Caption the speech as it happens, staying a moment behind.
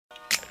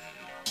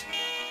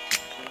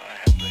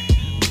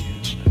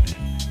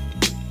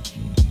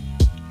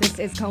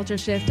is Culture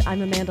Shift.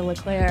 I'm Amanda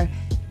LeClaire.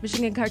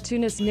 Michigan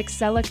cartoonist Nick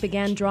Selleck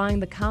began drawing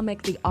the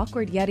comic The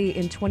Awkward Yeti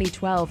in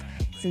 2012.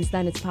 Since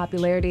then, its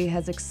popularity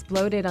has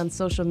exploded on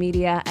social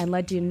media and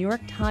led to a New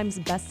York Times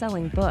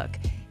best-selling book.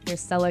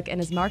 Here's Selleck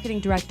and his marketing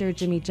director,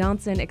 Jimmy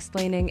Johnson,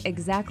 explaining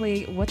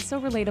exactly what's so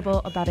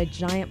relatable about a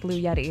giant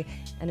blue Yeti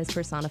and his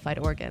personified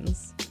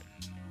organs.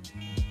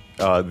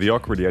 The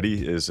Awkward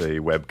Yeti is a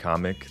web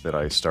comic that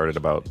I started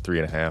about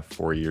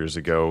 4 years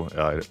ago.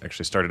 It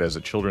actually started as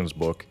a children's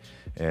book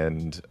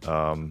and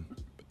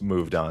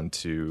moved on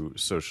to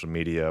social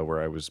media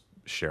where I was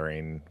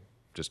sharing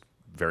just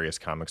various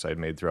comics I'd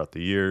made throughout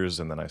the years.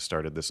 And then I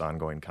started this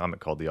ongoing comic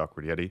called The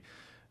Awkward Yeti,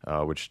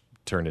 which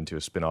turned into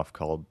a spin-off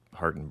called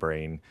Heart and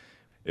Brain.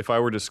 If I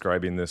were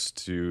describing this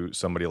to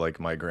somebody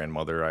like my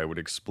grandmother, I would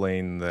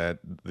explain that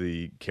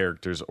the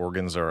character's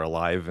organs are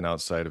alive and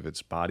outside of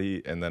its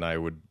body, and then I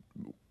would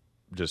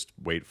just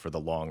wait for the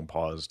long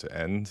pause to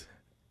end.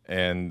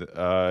 And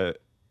I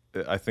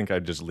think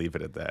I'd just leave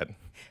it at that.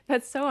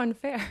 That's so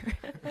unfair.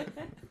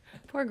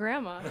 Poor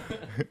grandma.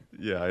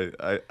 Yeah,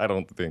 I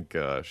don't think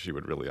she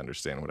would really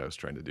understand what I was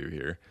trying to do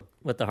here.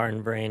 With the Heart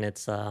and Brain,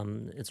 it's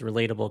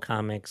relatable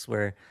comics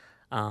where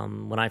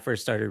when I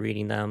first started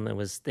reading them, it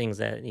was things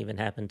that even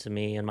happened to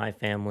me and my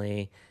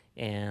family.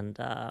 And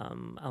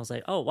I was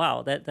like, oh,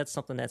 wow, that's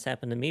something that's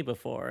happened to me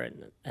before.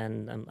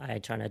 And I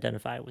try to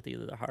identify with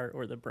either the heart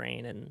or the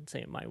brain and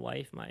say my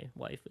wife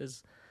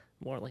is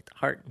more like the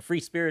heart and free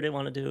spirit. I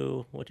want to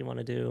do what you want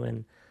to do.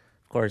 And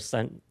of course,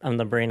 I'm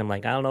the brain. I'm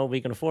like, I don't know if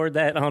we can afford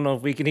that. I don't know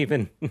if we can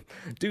even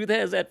do that.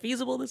 Is that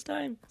feasible this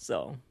time?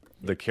 So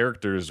the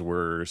characters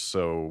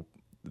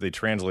they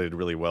translated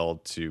really well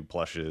to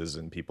plushes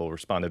and people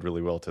responded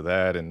really well to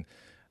that. And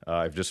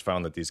I've just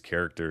found that these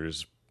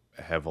characters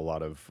have a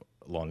lot of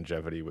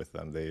longevity with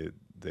them. They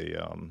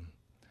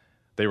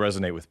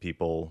resonate with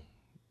people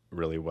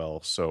really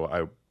well.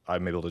 So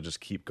I'm able to just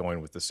keep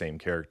going with the same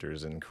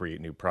characters and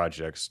create new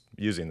projects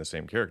using the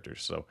same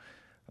characters. So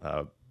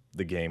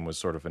the game was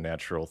sort of a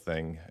natural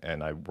thing,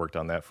 and I worked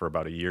on that for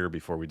about a year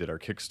before we did our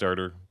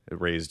Kickstarter.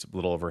 It raised a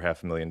little over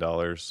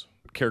 $500,000.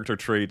 Character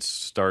traits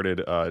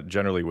started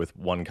generally with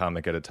one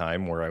comic at a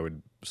time, where I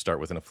would start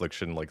with an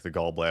affliction like the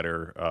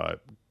gallbladder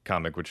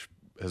comic, which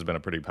has been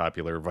a pretty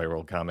popular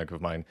viral comic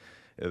of mine.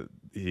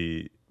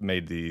 He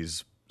made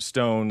these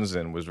stones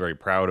and was very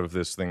proud of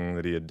this thing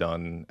that he had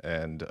done,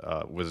 and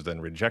was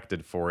then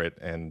rejected for it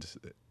and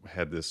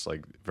had this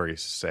like very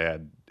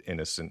sad,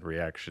 innocent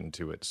reaction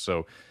to it.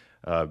 So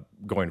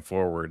going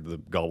forward, the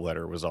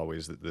gallbladder was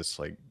always this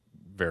like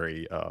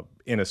very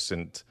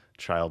innocent,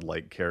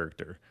 childlike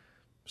character.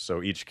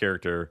 So each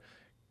character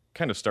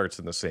kind of starts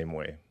in the same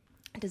way.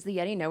 Does the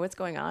Yeti know what's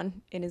going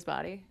on in his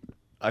body?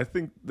 I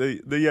think the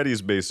Yeti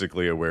is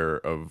basically aware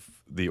of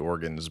the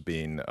organs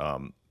being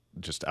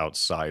just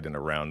outside and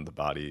around the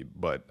body,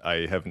 but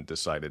I haven't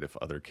decided if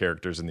other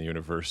characters in the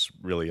universe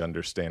really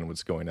understand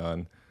what's going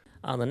on.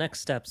 The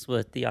next steps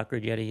with The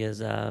Awkward Yeti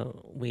is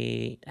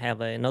we have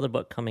another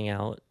book coming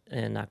out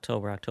in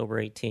October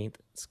 18th.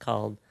 It's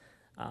called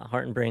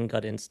Heart and Brain,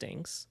 Gut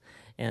Instincts.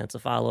 And it's a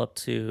follow-up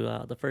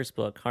to the first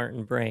book, Heart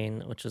and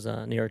Brain, which is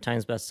a New York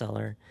Times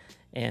bestseller.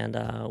 And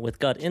with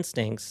Gut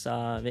Instincts,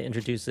 it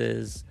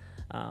introduces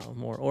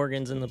more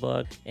organs in the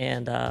book,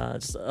 and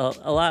just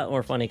a lot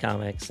more funny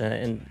comics.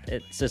 And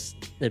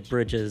it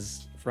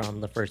bridges from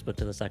the first book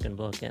to the second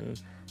book,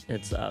 and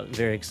it's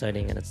very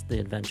exciting, and the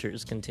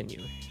adventures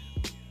continue.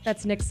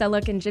 That's Nick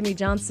Selleck and Jimmy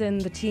Johnson,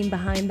 the team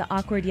behind The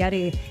Awkward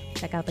Yeti.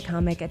 Check out the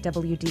comic at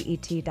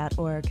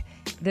WDET.org.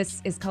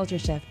 This is Culture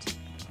Shift.